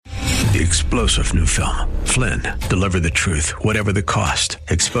The explosive new film, Flynn, deliver the truth, whatever the cost,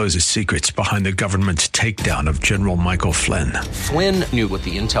 exposes secrets behind the government's takedown of General Michael Flynn. Flynn knew what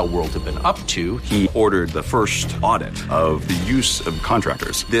the intel world had been up to. He ordered the first audit of the use of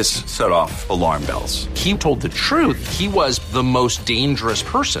contractors. This set off alarm bells. He told the truth. He was the most dangerous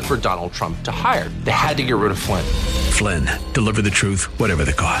person for Donald Trump to hire. They had to get rid of Flynn. Flynn, deliver the truth, whatever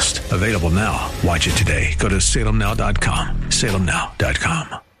the cost. Available now. Watch it today. Go to salemnow.com.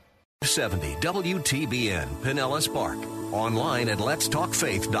 salemnow.com. 70 WTBN Pinellas Park. Online at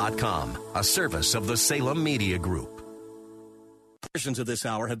letstalkfaith.com. A service of the Salem Media Group. Portions of this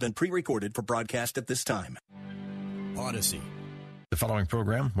hour have been pre-recorded for broadcast at this time. Odyssey. The following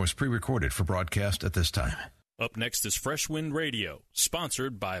program was pre-recorded for broadcast at this time. Up next is Fresh Wind Radio,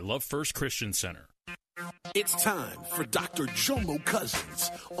 sponsored by Love First Christian Center. It's time for Dr. Jomo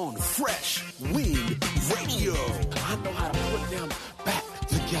Cousins on Fresh Wind Radio. I know how to put them back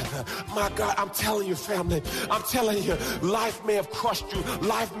together. My God, I'm telling you, family, I'm telling you, life may have crushed you,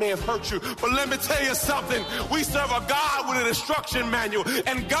 life may have hurt you, but let me tell you something. We serve a God with an instruction manual,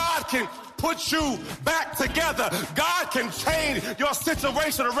 and God can put you back together. God can change your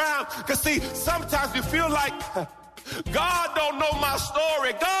situation around. Because see, sometimes you feel like God don't know my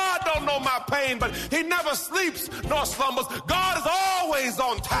story. God don't know my pain, but he never sleeps nor slumbers. God is always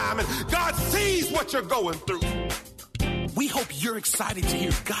on time, and God sees what you're going through. We hope you're excited to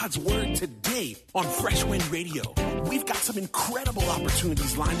hear God's word today on Fresh Wind Radio. We've got some incredible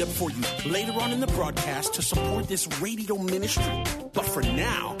opportunities lined up for you later on in the broadcast to support this radio ministry. But for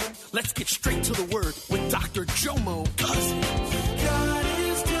now, let's get straight to the word with Dr. Jomo Cousins. God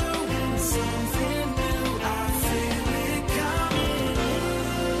is doing something new. I feel it coming.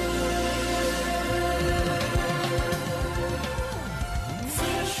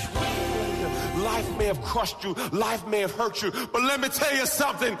 Fresh Wind. Life may have crushed you, life may have hurt you, but let me tell you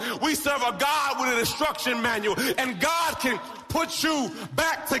something. We serve a God with an instruction manual, and God can put you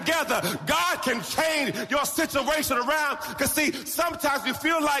back together. God can change your situation around. Because see, sometimes you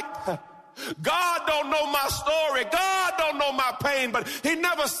feel like God don't know my story. God don't know my pain, but he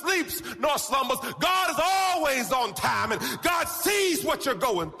never sleeps nor slumbers. God is always on time, and God sees what you're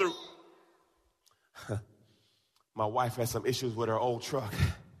going through. My wife had some issues with her old truck,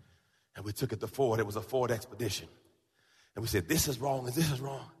 and we took it to Ford. It was a Ford Expedition. And we said, this is wrong and this is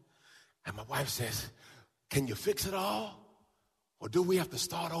wrong. And my wife says, can you fix it all? Or do we have to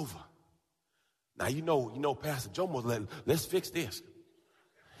start over? Now, you know, Pastor Jomo, let's fix this.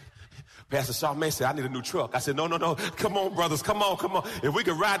 Pastor Charmaine said, I need a new truck. I said, no. Come on, brothers. Come on. If we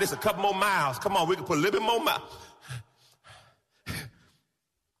could ride this a couple more miles, come on, we could put a little bit more miles. And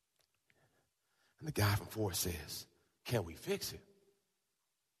the guy from Ford says, can we fix it?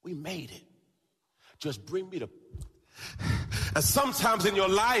 We made it. Just bring me the... And sometimes in your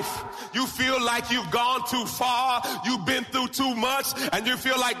life, you feel like you've gone too far, you've been through too much, and you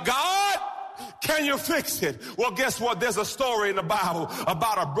feel like, God, can you fix it? Well, guess what? There's a story in the Bible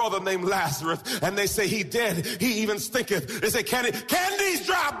about a brother named Lazarus, and they say he dead, he even stinketh. They say, can these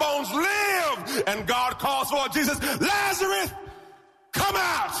dry bones live? And God calls for Jesus, Lazarus, come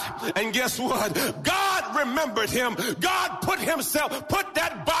out. And guess what? God remembered him. God put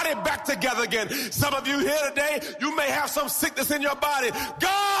that body back together again. Some of you here today, you may have some sickness in your body.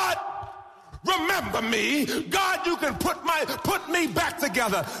 God, remember me. God, you can put me back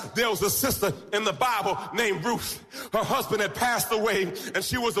together. There was a sister in the Bible named Ruth. Her husband had passed away, and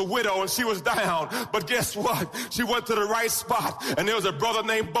she was a widow, and she was down. But guess what? She went to the right spot, and there was a brother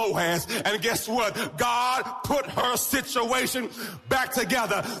named Boaz. And guess what? God put her situation back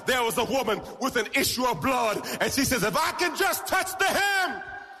together. There was a woman with an issue of blood, and she says, if I can just touch the hem,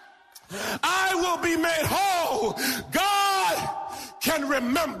 I will be made whole. God can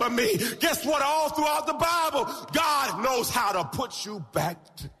remember me. Guess what? All throughout the Bible, God knows how to put you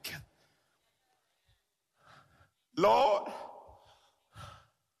back together. Lord,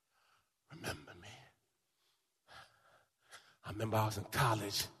 remember me. I remember I was in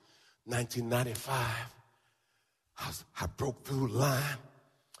college, 1995. I broke through the line,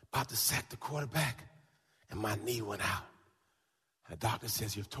 about to sack the quarterback, and my knee went out. The doctor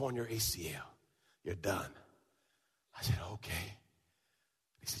says, you've torn your ACL. You're done. I said, okay.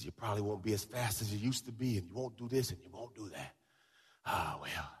 He says, you probably won't be as fast as you used to be, and you won't do this, and you won't do that.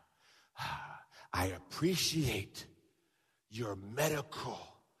 I appreciate your medical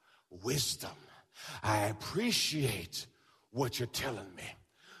wisdom. I appreciate what you're telling me.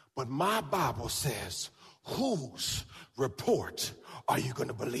 But my Bible says, Whose report are you going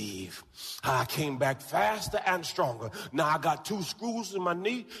to believe? I came back faster and stronger. Now I got 2 screws in my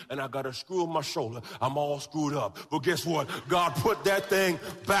knee and I got a screw in my shoulder. I'm all screwed up. But guess what? God put that thing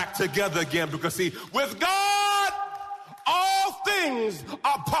back together again, because see, with God, all things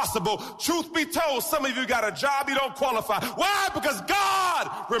are possible. Truth be told, some of you got a job you don't qualify. Why? Because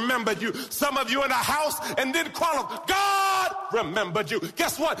God remembered you. Some of you in a house and didn't qualify. God remembered you.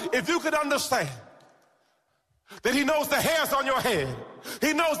 Guess what? If you could understand that he knows the hairs on your head,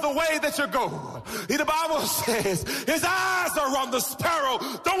 he knows the way that you go. The Bible says his eyes are on the sparrow.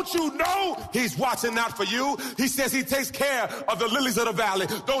 Don't you know he's watching out for you? He says he takes care of the lilies of the valley.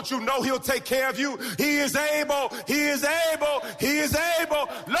 Don't you know he'll take care of you? He is able. He is able. He is able.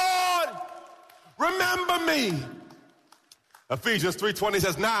 Lord, remember me. Ephesians 3:20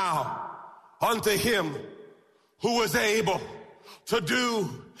 says, now unto him who is able to do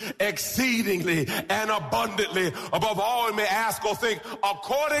exceedingly and abundantly above all you may ask or think,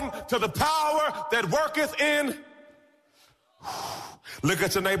 according to the power that worketh in. Look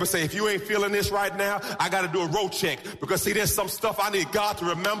at your neighbor, say, if you ain't feeling this right now, I got to do a road check, because see, there's some stuff I need God to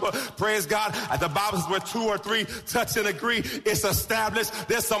remember. Praise God. The Bible says where 2 or 3 touch and agree, it's established.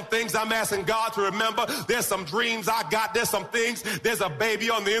 There's some things I'm asking God to remember. There's some dreams I got. There's some things. There's a baby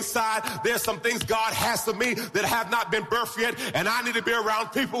on the inside. There's some things God has for me that have not been birthed yet, and I need to be around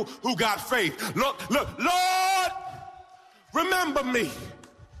people who got faith. Look, Lord, remember me.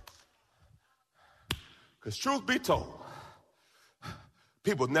 Because truth be told,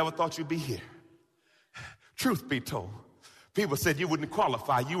 people never thought you'd be here. Truth be told, people said you wouldn't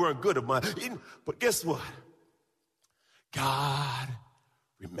qualify. You weren't good enough. But guess what? God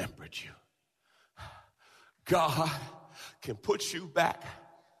remembered you. God can put you back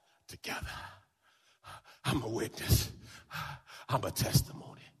together. I'm a witness. I'm a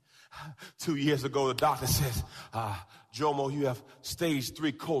testimony. 2 years ago, the doctor says, Jomo, you have stage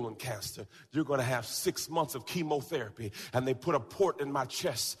 3 colon cancer. You're going to have 6 months of chemotherapy. And they put a port in my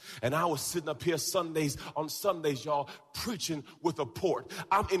chest. And I was sitting up here on Sundays, y'all, preaching with a port.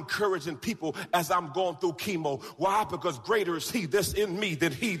 I'm encouraging people as I'm going through chemo. Why? Because greater is he that's in me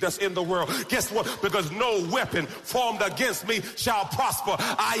than he that's in the world. Guess what? Because no weapon formed against me shall prosper.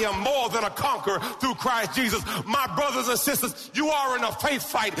 I am more than a conqueror through Christ Jesus. My brothers and sisters, you are in a faith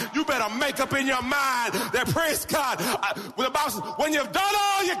fight. You better make up in your mind that, praise God, when you've done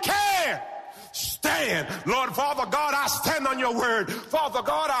all you can, stand. Lord, Father God, I stand on your word. Father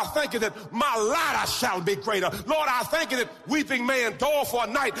God, I thank you that my latter shall be greater. Lord, I thank you that weeping may endure for a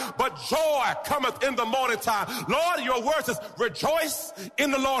night, but joy cometh in the morning time. Lord, your word says, rejoice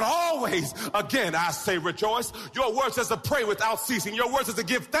in the Lord always. Again, I say rejoice. Your word says to pray without ceasing. Your word says to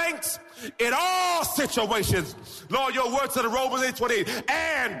give thanks in all situations. Lord, your word says in Romans 8:28,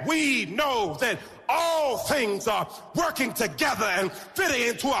 and we know that all things are working together and fitting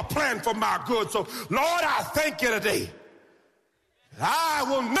into a plan for my good. So, Lord, I thank you today. I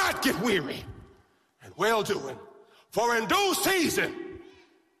will not get weary in well-doing, for in due season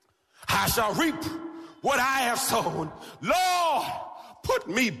I shall reap what I have sown. Lord, put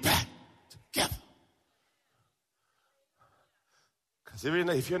me back together. Because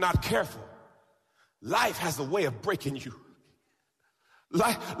if you're not careful, life has a way of breaking you.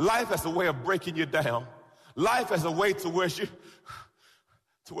 Life has a way of breaking you down. Life has a way to where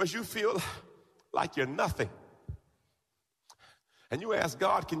you feel like you're nothing. And you ask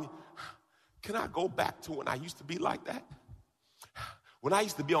God, can I go back to when I used to be like that? When I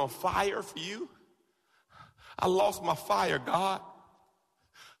used to be on fire for you? I lost my fire, God.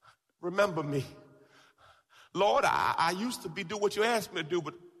 Remember me. Lord, I used to do what you asked me to do,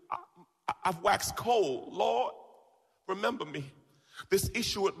 but I've waxed cold. Lord, remember me. This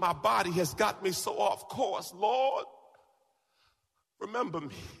issue with my body has got me so off course. Lord, remember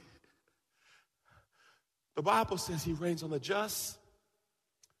me. The Bible says he reigns on the just.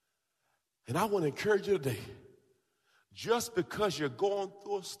 And I want to encourage you today, just because you're going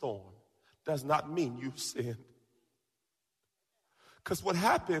through a storm does not mean you've sinned. Because what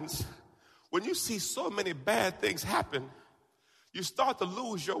happens when you see so many bad things happen, you start to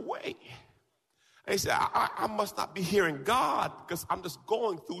lose your way. And he said, I must not be hearing God because I'm just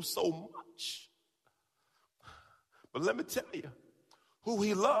going through so much. But let me tell you, who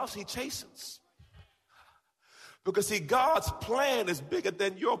he loves, he chastens. Because see, God's plan is bigger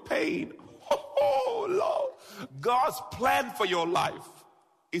than your pain. Oh, Lord. God's plan for your life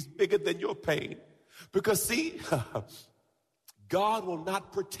is bigger than your pain. Because see, God will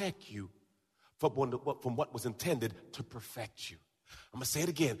not protect you from what was intended to perfect you. I'm going to say it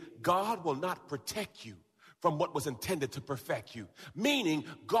again. God will not protect you from what was intended to perfect you. Meaning,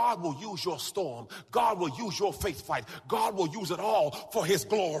 God will use your storm. God will use your faith fight. God will use it all for his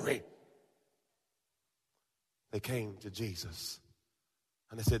glory. They came to Jesus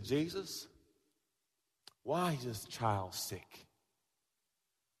and they said, Jesus, why is this child sick?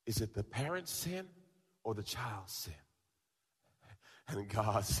 Is it the parent's sin or the child's sin? And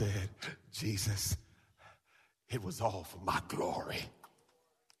God said, Jesus, it was all for my glory.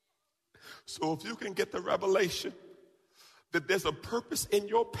 So if you can get the revelation that there's a purpose in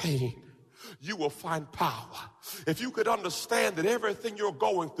your pain, you will find power. If you could understand that everything you're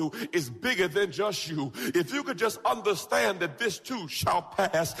going through is bigger than just you, if you could just understand that this too shall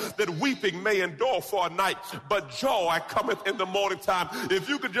pass, that weeping may endure for a night, but joy cometh in the morning time. If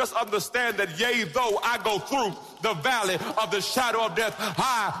you could just understand that, yea, though I go through the valley of the shadow of death,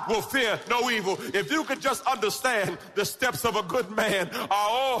 I will fear no evil. If you could just understand the steps of a good man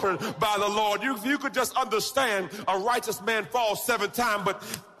are ordered by the Lord. If you could just understand a righteous man falls 7 times, but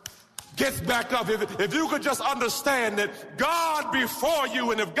gets back up. If you could just understand that God before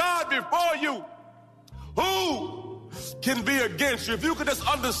you, and if God before you, who can be against you? If you could just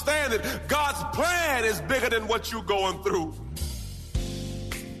understand that God's plan is bigger than what you're going through.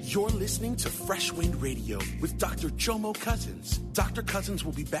 You're listening to Fresh Wind Radio with Dr. Jomo Cousins. Dr. Cousins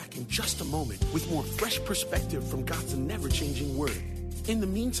will be back in just a moment with more fresh perspective from God's never-changing word. In the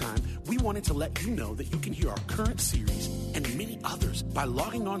meantime, we wanted to let you know that you can hear our current series and many others by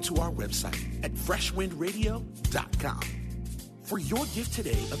logging on to our website at freshwindradio.com. For your gift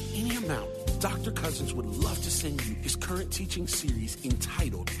today of any amount, Dr. Cousins would love to send you his current teaching series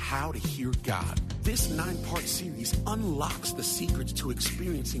entitled How to Hear God. This 9-part series unlocks the secrets to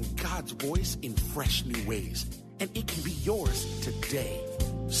experiencing God's voice in fresh new ways, and it can be yours today.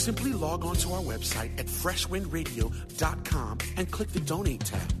 Simply log on to our website at freshwindradio.com and click the Donate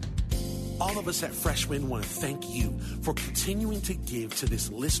tab. All of us at Fresh Wind want to thank you for continuing to give to this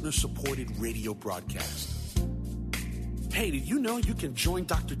listener-supported radio broadcast. Hey, did you know you can join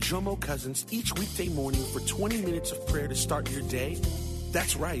Dr. Jomo Cousins each weekday morning for 20 minutes of prayer to start your day?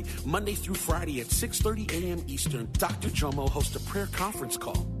 That's right. Monday through Friday at 6:30 a.m. Eastern, Dr. Jomo hosts a prayer conference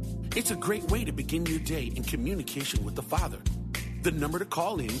call. It's a great way to begin your day in communication with the Father. The number to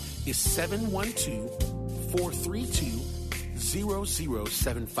call in is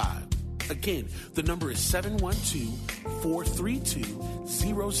 712-432-0075. Again, the number is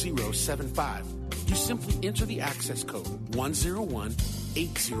 712-432-0075. You simply enter the access code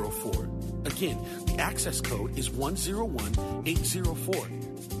 101804. Again, the access code is 101804.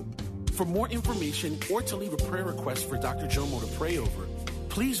 For more information or to leave a prayer request for Dr. Jomo to pray over,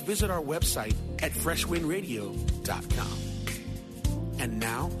 please visit our website at freshwindradio.com. And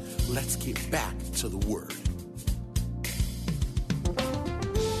now, let's get back to the Word.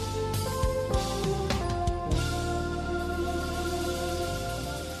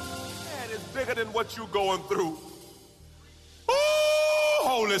 Man, it's bigger than what you're going through. Oh,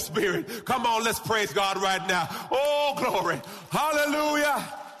 Holy Spirit. Come on, let's praise God right now. Oh, glory. Hallelujah.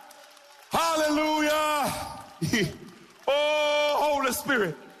 Hallelujah. Oh, Holy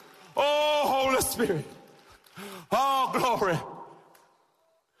Spirit. Oh, Holy Spirit. Oh, glory.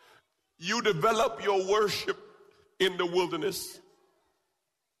 You develop your worship in the wilderness.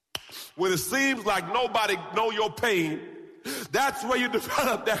 When it seems like nobody know your pain, that's where you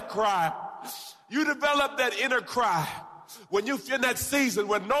develop that cry. You develop that inner cry. When you're in that season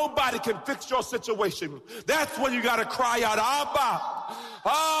when nobody can fix your situation, that's when you got to cry out, Abba,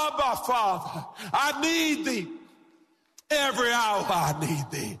 Abba, Father, I need thee. Every hour I need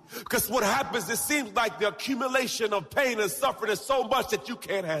thee. Because what happens, it seems like the accumulation of pain and suffering is so much that you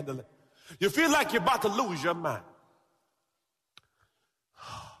can't handle it. You feel like you're about to lose your mind.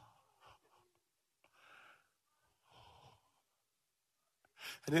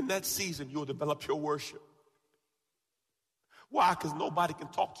 And in that season, you'll develop your worship. Why? Because nobody can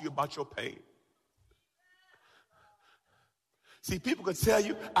talk to you about your pain. See, people can tell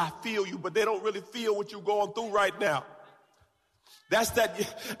you, I feel you, but they don't really feel what you're going through right now. That's that.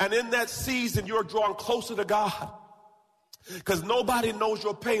 And in that season, you're drawn closer to God. Because nobody knows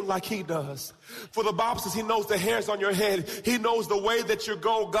your pain like he does. For the Bible says he knows the hairs on your head. He knows the way that you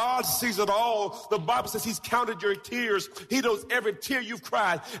go. God sees it all. The Bible says he's counted your tears. He knows every tear you've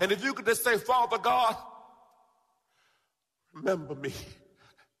cried. And if you could just say, Father God, remember me.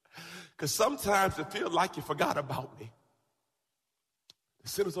 Because sometimes it feels like you forgot about me. The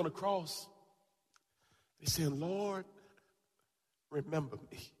sinners on the cross, they said, Lord, remember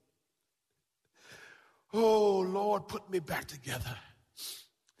me. Oh, Lord, put me back together.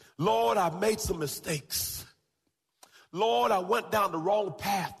 Lord, I made some mistakes. Lord, I went down the wrong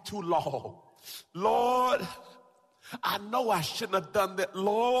path too long. Lord, I know I shouldn't have done that.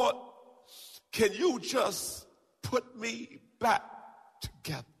 Lord, can you just put me back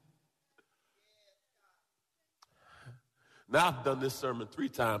together? Now, I've done this sermon 3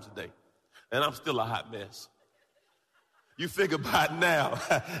 times a day, and I'm still a hot mess. You figure by now.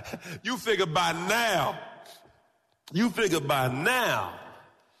 You figure by now. You figure by now.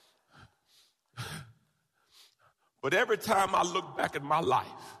 But every time I look back at my life,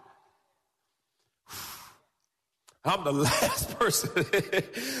 I'm the last person.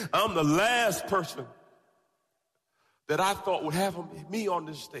 I'm the last person that I thought would have me on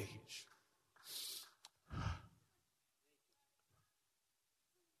this stage.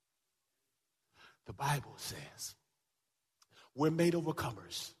 The Bible says we're made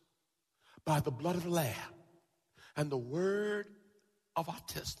overcomers by the blood of the Lamb and the word of our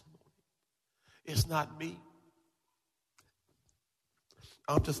testimony. It's not me.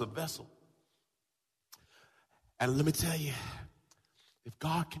 I'm just a vessel. And let me tell you, if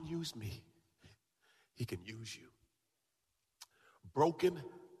God can use me, he can use you. Broken,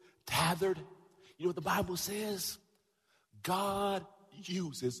 tethered. You know what the Bible says? God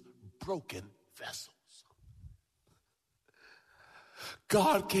uses broken vessels.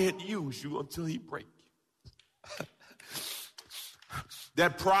 God can't use you until he breaks you.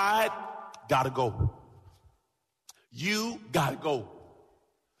 That pride gotta go. You gotta go.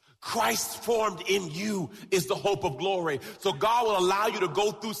 Christ formed in you is the hope of glory. So God will allow you to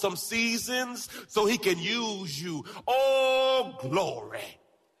go through some seasons so he can use you. Oh, glory.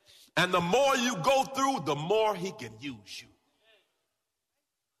 And the more you go through, the more he can use you.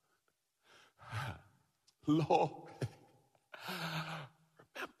 Lord,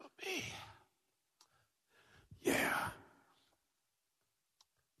 remember me. Yeah.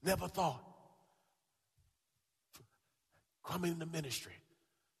 Never thought coming into ministry.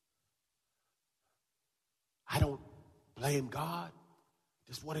 I don't blame God.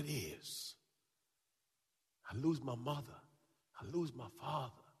 It's what it is. I lose my mother. I lose my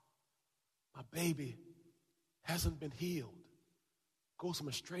father. My baby hasn't been healed. Goes from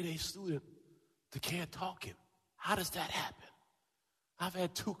a straight A student to can't talking. How does that happen? I've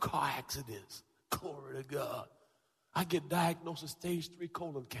had 2 car accidents. Glory to God. I get diagnosed with stage 3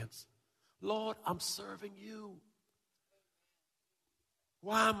 colon cancer. Lord, I'm serving you.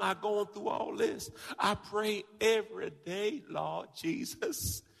 Why am I going through all this? I pray every day, Lord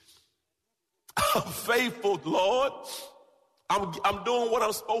Jesus. I'm faithful, Lord. I'm doing what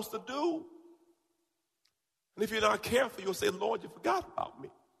I'm supposed to do. And if you're not careful, you'll say, Lord, you forgot about me.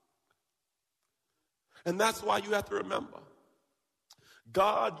 And that's why you have to remember,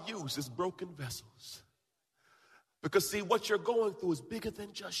 God uses broken vessels. Because see, what you're going through is bigger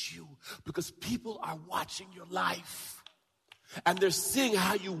than just you. Because people are watching your life. And they're seeing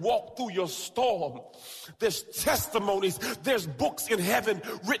how you walk through your storm. There's testimonies. There's books in heaven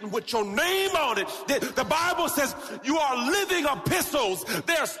written with your name on it. The Bible says you are living epistles.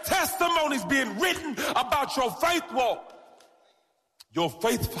 There's testimonies being written about your faith walk. Your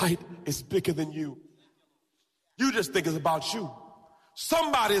faith fight is bigger than you. You just think it's about you.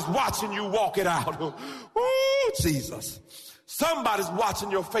 Somebody's watching you walk it out. Oh, Jesus. Somebody's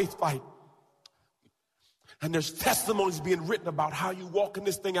watching your faith fight. And there's testimonies being written about how you walking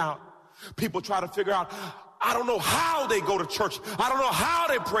this thing out. People try to figure out, I don't know how they go to church. I don't know how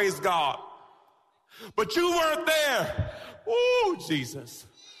they praise God. But you weren't there. Oh, Jesus.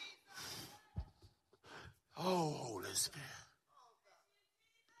 Oh, Holy Spirit.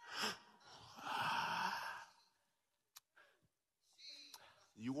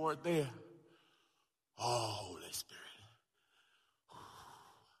 You weren't there. Oh, Holy Spirit.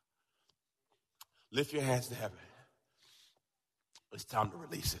 Lift your hands to heaven. It's time to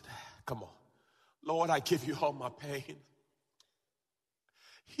release it. Come on. Lord, I give you all my pain.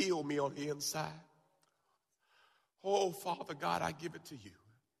 Heal me on the inside. Oh, Father God, I give it to you.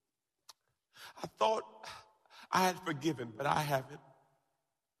 I thought I had forgiven, but I haven't.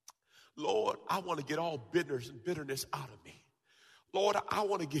 Lord, I want to get all bitterness out of me. Lord, I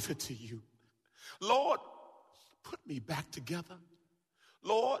want to give it to you. Lord, put me back together.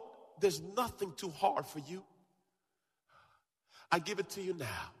 Lord, there's nothing too hard for you. I give it to you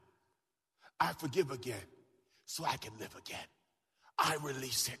now. I forgive again so I can live again. I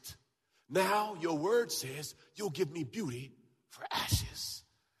release it. Now your word says you'll give me beauty for ashes.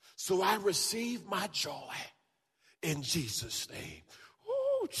 So I receive my joy in Jesus' name.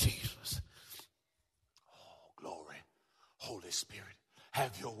 Oh, Jesus. Oh, glory. Holy Spirit,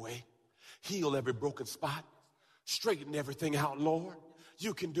 have your way. Heal every broken spot. Straighten everything out, Lord.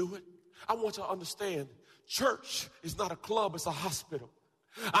 You can do it. I want you to understand, church is not a club, it's a hospital.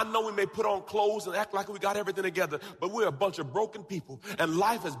 I know we may put on clothes and act like we got everything together, but we're a bunch of broken people, and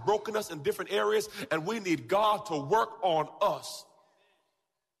life has broken us in different areas, and we need God to work on us.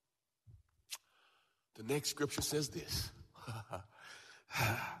 The next scripture says this.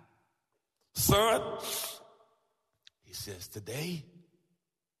 Son, he says, today,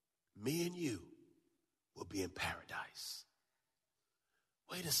 me and you will be in paradise.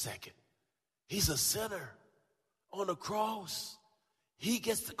 Wait a second. He's a sinner on the cross. He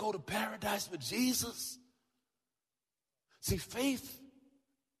gets to go to paradise with Jesus. See, faith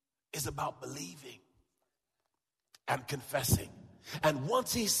is about believing and confessing. And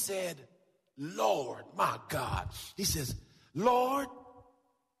once he said, Lord, my God, he says, Lord,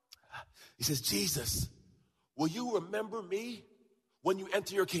 he says, Jesus, will you remember me when you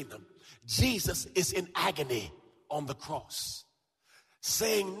enter your kingdom? Jesus is in agony on the cross,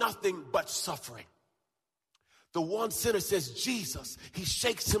 saying nothing but suffering. The one sinner says, Jesus, he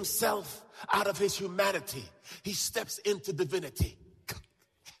shakes himself out of his humanity. He steps into divinity.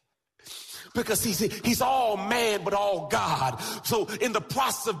 Because he's all man but all God. So in the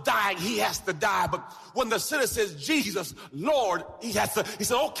process of dying, he has to die. But when the sinner says, Jesus, Lord, he said,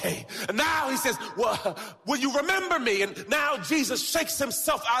 okay. And now he says, well, will you remember me? And now Jesus shakes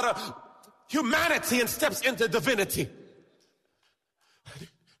himself out of humanity and steps into divinity.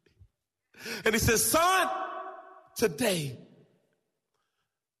 And he says, son, today,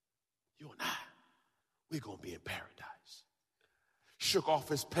 you and I, we're going to be in paradise. Shook off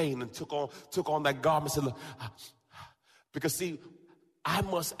his pain and took on that garment and said, look, because see, I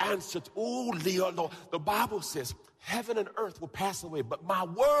must answer to, Leo, the Bible says, heaven and earth will pass away, but my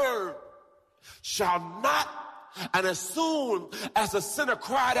word shall not. And as soon as the sinner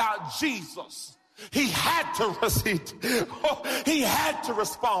cried out, Jesus, he had to receive. He had to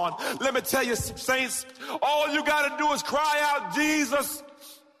respond. Let me tell you, saints, all you got to do is cry out, Jesus.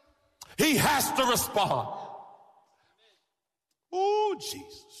 He has to respond. Oh,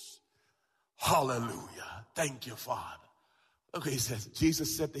 Jesus. Hallelujah. Thank you, Father. Okay, he says,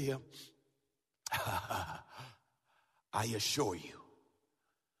 Jesus said to him, I assure you,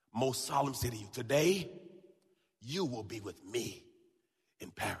 most solemnly say to you, today you will be with me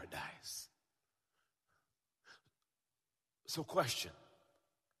in paradise. So question,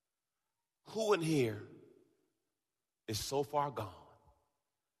 who in here is so far gone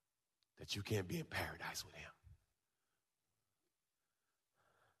that you can't be in paradise with him?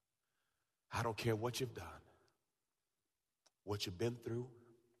 I don't care what you've done, what you've been through,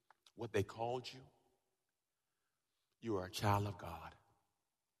 what they called you. You are a child of God.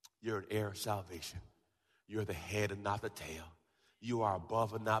 You're an heir of salvation. You're the head and not the tail. You are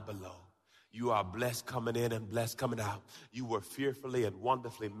above and not below. You are blessed coming in and blessed coming out. You were fearfully and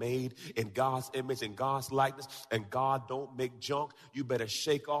wonderfully made in God's image and God's likeness, and God don't make junk. You better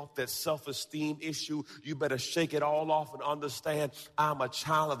shake off that self-esteem issue. You better shake it all off and understand I'm a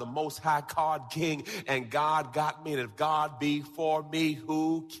child of the Most High God King, and God got me, and if God be for me,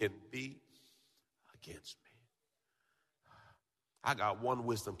 who can be against me? I got one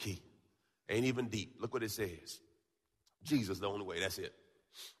wisdom key. Ain't even deep. Look what it says. Jesus the only way. That's it.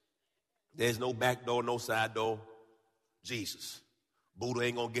 There's no back door, no side door. Jesus. Buddha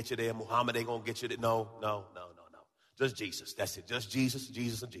ain't gonna get you there. Muhammad ain't gonna get you there. No. Just Jesus. That's it. Just Jesus,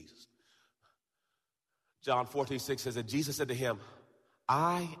 Jesus, and Jesus. John 14:6 says that Jesus said to him,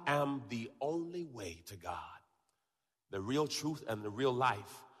 I am the only way to God, the real truth and the real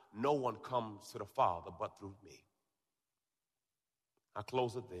life. No one comes to the Father but through me. I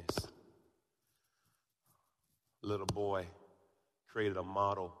close with this. Little boy created a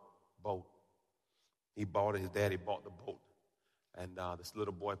model boat. He bought it. His daddy bought the boat. And this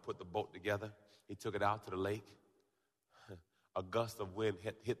little boy put the boat together. He took it out to the lake. A gust of wind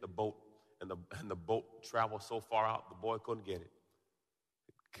hit the boat, and the boat traveled so far out, the boy couldn't get it.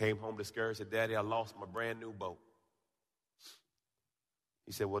 Came home discouraged, said, Daddy, I lost my brand new boat.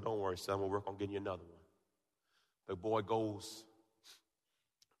 He said, well, don't worry, son. We'll work on getting you another one. The boy goes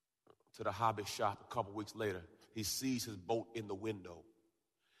to the hobby shop a couple weeks later. He sees his boat in the window.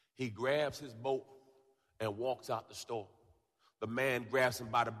 He grabs his boat and walks out the store. The man grabs him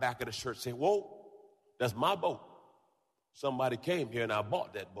by the back of the shirt saying, whoa, that's my boat. Somebody came here and I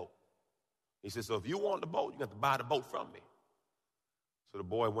bought that boat. He said, so if you want the boat, you have to buy the boat from me. So the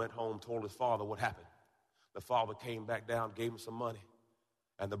boy went home, told his father what happened. The father came back down, gave him some money,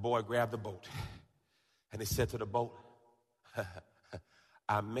 and the boy grabbed the boat. And he said to the boat,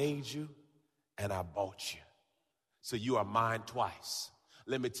 I made you and I bought you. So you are mine twice.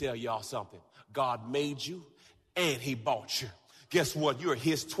 Let me tell y'all something. God made you and he bought you. guess what? You're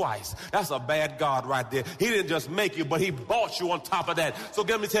his twice. That's a bad God right there. He didn't just make you, but he bought you on top of that. So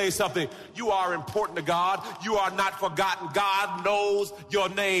let me tell you something. You are important to God. You are not forgotten. God knows your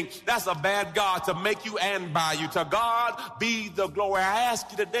name. That's a bad God to make you and buy you. To God be the glory. I ask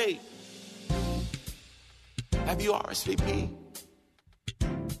you today, have you RSVP?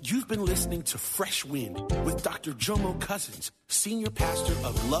 You've been listening to Fresh Wind with Dr. Jomo Cousins, Senior Pastor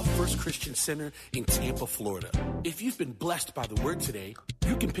of Love First Christian Center in Tampa, Florida. If you've been blessed by the word today,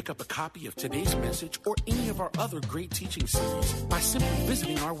 you can pick up a copy of today's message or any of our other great teaching series by simply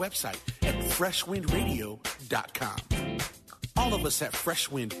visiting our website at freshwindradio.com. All of us at Fresh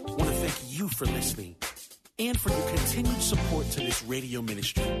Wind want to thank you for listening and for your continued support to this radio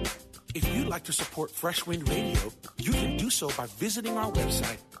ministry. If you'd like to support Fresh Wind Radio, you can do so by visiting our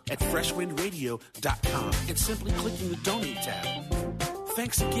website at freshwindradio.com and simply clicking the Donate tab.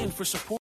 Thanks again for supporting.